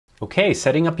Okay,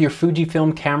 setting up your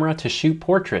Fujifilm camera to shoot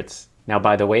portraits. Now,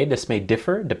 by the way, this may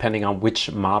differ depending on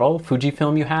which model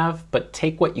Fujifilm you have, but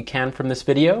take what you can from this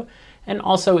video. And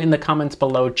also in the comments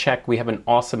below, check, we have an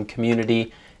awesome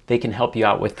community. They can help you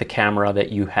out with the camera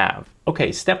that you have.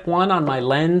 Okay, step one on my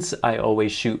lens, I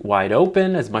always shoot wide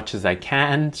open as much as I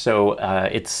can. So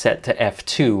it's set to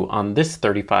f2 on this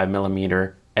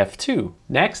 35mm f2.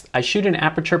 Next, I shoot an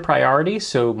aperture priority,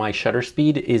 so my shutter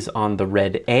speed is on the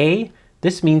red A.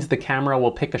 This means the camera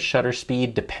will pick a shutter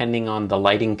speed depending on the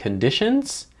lighting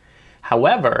conditions.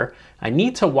 However, I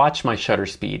need to watch my shutter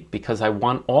speed because I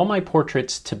want all my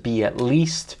portraits to be at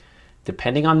least,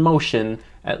 depending on motion,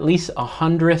 at least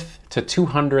 100th to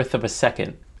 200th of a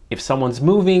second. If someone's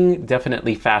moving,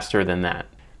 definitely faster than that.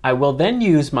 I will then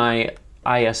use my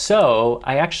ISO.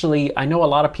 I know a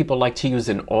lot of people like to use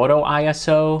an auto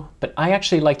ISO, but I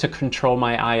actually like to control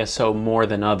my ISO more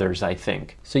than others, I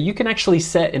think. So you can actually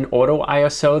set an auto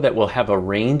ISO that will have a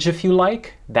range if you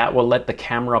like. That will let the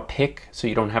camera pick so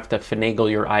you don't have to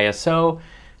finagle your ISO.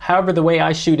 However, the way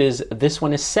I shoot is this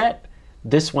one is set,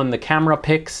 this one the camera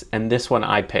picks, and this one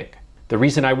I pick. The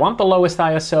reason I want the lowest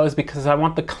ISO is because I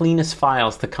want the cleanest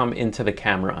files to come into the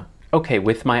camera. Okay,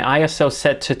 with my ISO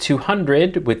set to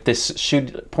 200, with this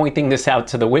pointing this out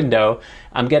to the window,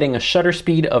 I'm getting a shutter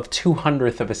speed of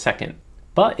 200th of a second.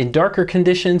 But in darker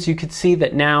conditions, you could see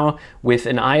that now with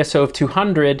an ISO of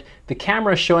 200, the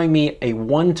camera is showing me a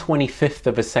 1/25th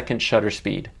of a second shutter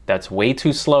speed. That's way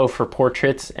too slow for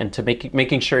portraits and to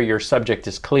making sure your subject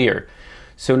is clear.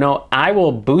 So now I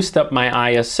will boost up my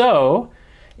ISO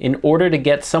in order to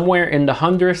get somewhere in the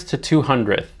 100th to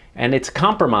 200th. And it's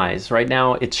compromised. Right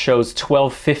now it shows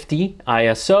 1250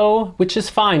 ISO, which is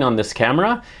fine on this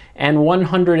camera, and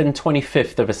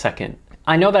 125th of a second.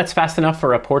 I know that's fast enough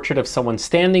for a portrait of someone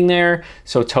standing there,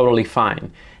 so totally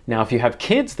fine. Now, if you have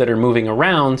kids that are moving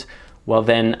around, well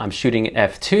then I'm shooting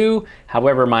at f2.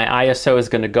 However, my ISO is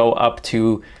going to go up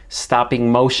to stopping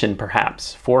motion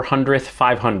perhaps, 400th,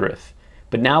 500th.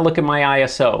 But now look at my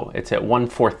ISO. It's at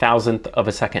 1/4000th of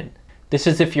a second. This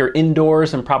is if you're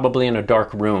indoors and probably in a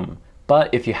dark room. But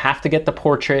if you have to get the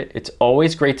portrait, it's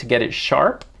always great to get it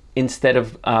sharp instead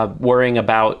of worrying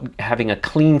about having a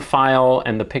clean file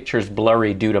and the picture's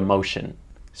blurry due to motion.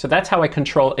 So that's how I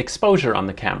control exposure on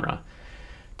the camera.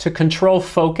 To control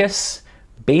focus,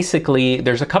 basically,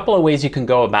 there's a couple of ways you can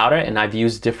go about it, and I've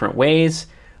used different ways.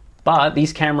 But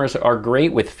these cameras are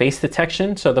great with face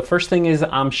detection. So the first thing is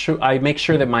I make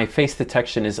sure that my face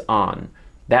detection is on.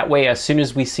 That way, as soon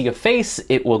as we see a face,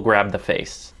 it will grab the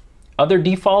face. Other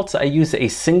defaults, I use a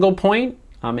single point.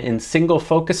 I'm in single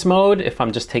focus mode if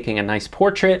I'm just taking a nice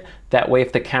portrait. That way,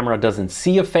 if the camera doesn't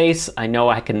see a face, I know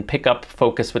I can pick up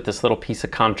focus with this little piece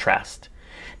of contrast.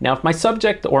 Now, if my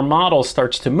subject or model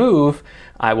starts to move,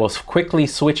 I will quickly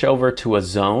switch over to a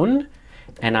zone,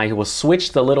 and I will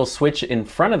switch the little switch in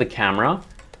front of the camera.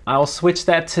 I'll switch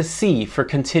that to C for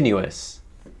continuous.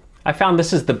 I found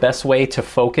this is the best way to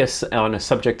focus on a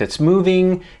subject that's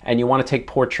moving and you want to take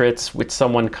portraits with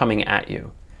someone coming at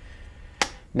you.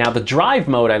 Now, the drive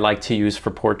mode I like to use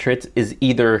for portraits is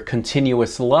either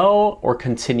continuous low or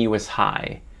continuous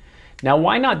high. Now,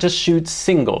 why not just shoot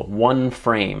single, one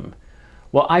frame?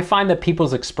 Well, I find that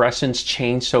people's expressions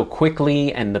change so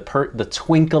quickly and the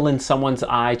twinkle in someone's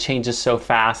eye changes so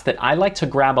fast that I like to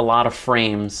grab a lot of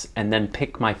frames and then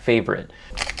pick my favorite.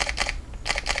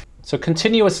 So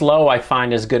continuous low I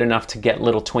find is good enough to get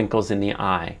little twinkles in the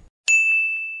eye.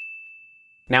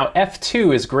 Now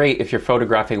f2 is great if you're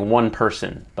photographing one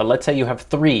person, but let's say you have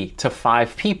 3 to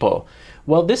 5 people.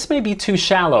 Well, this may be too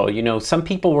shallow. You know, some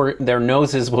people their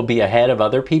noses will be ahead of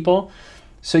other people.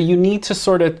 So you need to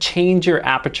sort of change your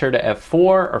aperture to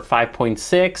f4 or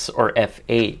 5.6 or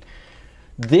f8.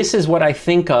 This is what I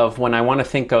think of when I want to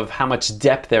think of how much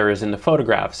depth there is in the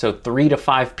photograph. So 3 to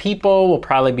 5 people will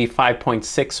probably be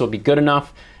 5.6 will be good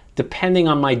enough, depending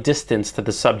on my distance to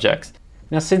the subjects.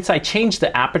 Now, since I changed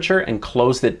the aperture and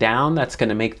closed it down, that's going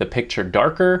to make the picture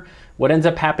darker. What ends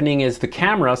up happening is the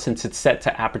camera, since it's set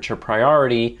to aperture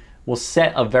priority, will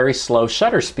set a very slow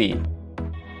shutter speed.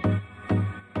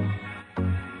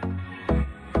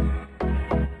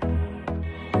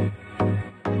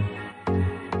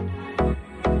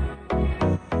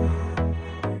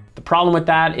 Problem with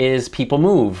that is people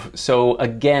move. So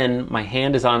again, my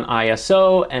hand is on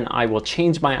ISO and I will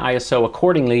change my ISO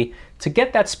accordingly to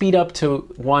get that speed up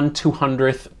to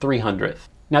 1/200th, 300th.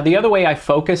 Now, the other way I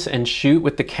focus and shoot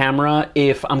with the camera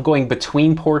if I'm going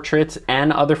between portraits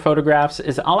and other photographs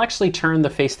is I'll actually turn the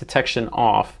face detection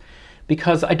off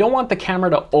because I don't want the camera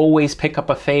to always pick up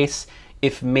a face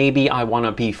if maybe I want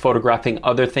to be photographing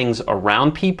other things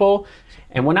around people.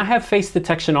 And when I have face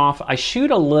detection off, I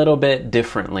shoot a little bit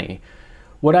differently.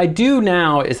 What I do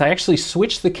now is I actually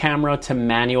switch the camera to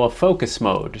manual focus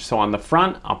mode. So on the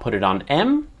front, I'll put it on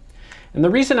M. And the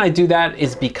reason I do that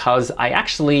is because I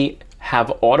actually have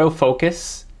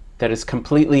autofocus that is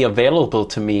completely available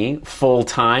to me full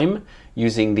time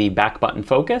using the back button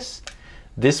focus.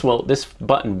 This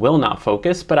button will not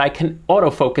focus, but I can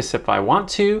autofocus if I want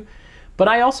to. But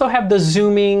I also have the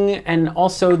zooming and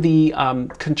also the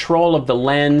control of the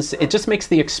lens. It just makes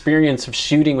the experience of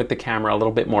shooting with the camera a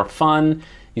little bit more fun.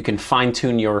 You can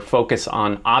fine-tune your focus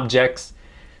on objects.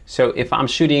 So if I'm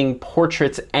shooting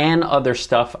portraits and other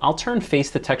stuff, I'll turn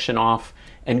face detection off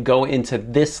and go into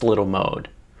this little mode.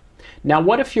 Now,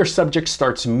 what if your subject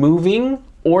starts moving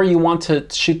or you want to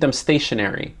shoot them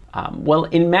stationary? Well,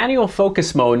 in manual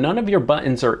focus mode, none of your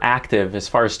buttons are active as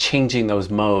far as changing those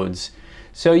modes.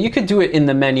 So you could do it in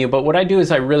the menu, but what I do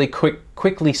is I really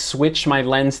quickly switch my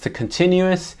lens to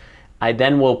continuous. I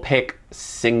then will pick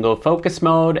single focus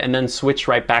mode and then switch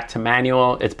right back to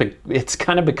manual. It's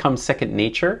kind of become second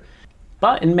nature.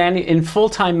 But in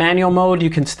full-time manual mode, you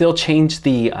can still change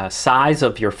the size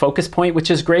of your focus point,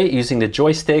 which is great using the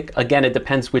joystick. Again, it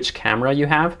depends which camera you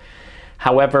have.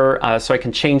 However, so I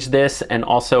can change this and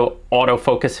also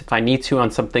autofocus if I need to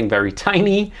on something very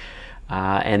tiny.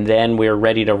 And then we're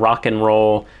ready to rock and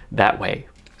roll that way.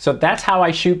 So that's how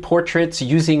I shoot portraits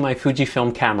using my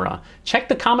Fujifilm camera. Check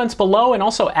the comments below and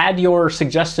also add your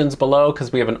suggestions below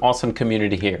because we have an awesome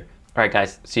community here. All right,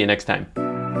 guys, see you next time.